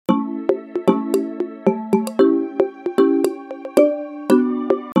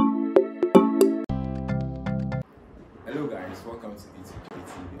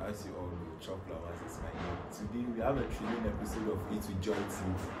Chop Flowers, it's my name. Today we have a thrilling episode of It with Joy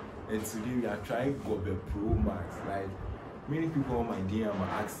TV, and today we are trying Gob3 Pro Max. Like, many people on my DM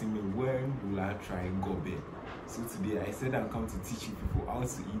are asking me when will I try Gob3. So today I said I'll come to teach you people how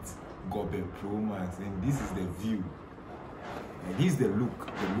to eat Gob3 Pro Max, and this is the view, and this is the look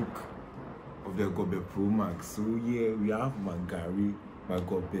of the Gob3 Pro Max. So yeah, we have my gari, my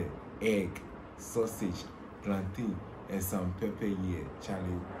Gob3, egg, sausage, plantain, and some pepper here.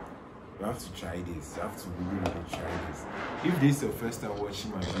 Charlie, you have to try this. You have to really try this. If this is your first time watching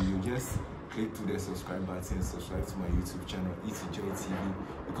my video, just click to the subscribe button and subscribe to my YouTube channel, It with Joy TV.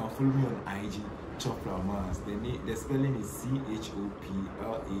 You can follow me on IG, Chop Flowers. The spelling is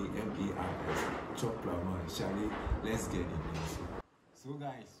CHOPLAMARS. Chop Flowers. Charlie, let's get in this. So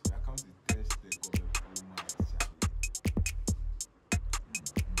guys, we are come to test the Gob3 Pro Max.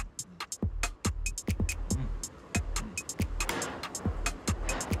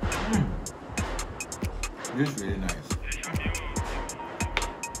 This is really nice.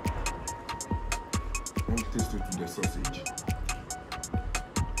 Let me taste it with the sausage.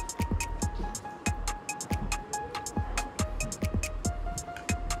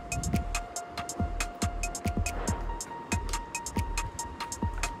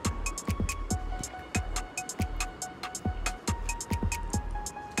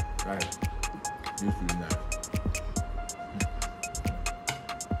 Right. This is really nice.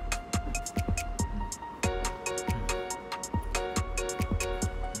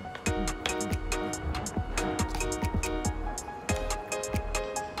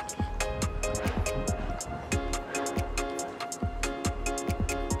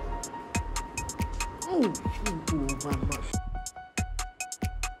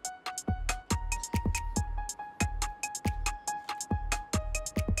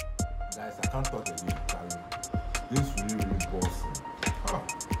 Guys, I can't talk again. This is really awesome.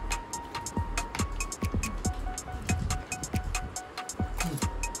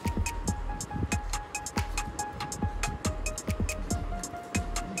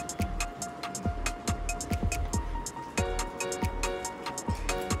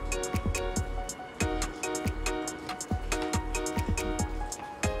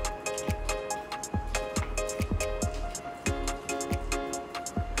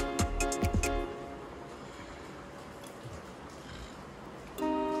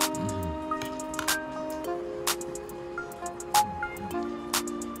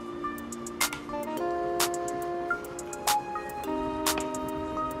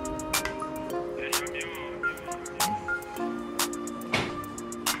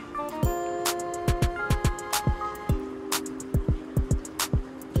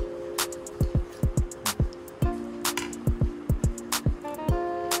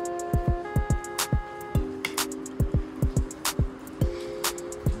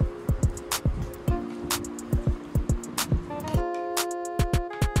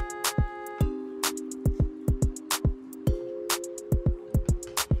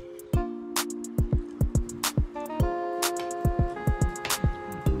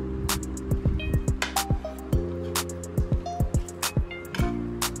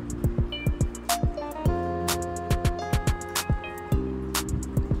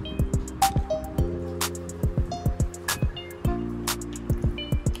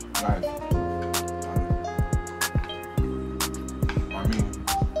 Guys, my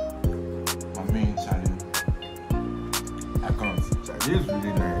main challenge, I can't. This is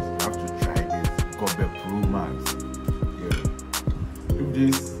really nice. You have to try this Gob3 Pro Max. Yeah. If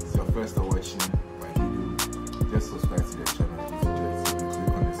this is your first time watching my video, just subscribe to the channel. If you enjoy it,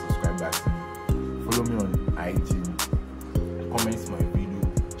 click on the subscribe button. Follow me on IG. Comment my video,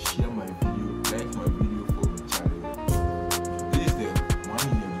 share my video, like my video for the channel. This is the one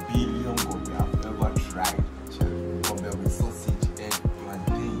in a billion Gob3 I've ever tried. Gob3 with sausage, egg,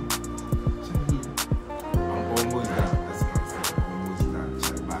 plantain. I'm almost done. That's myself. I'm almost done.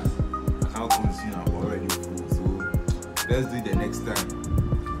 But I can't consume. I'm already full. So let's do it the next time.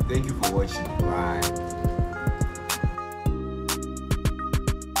 Thank you for watching. Bye.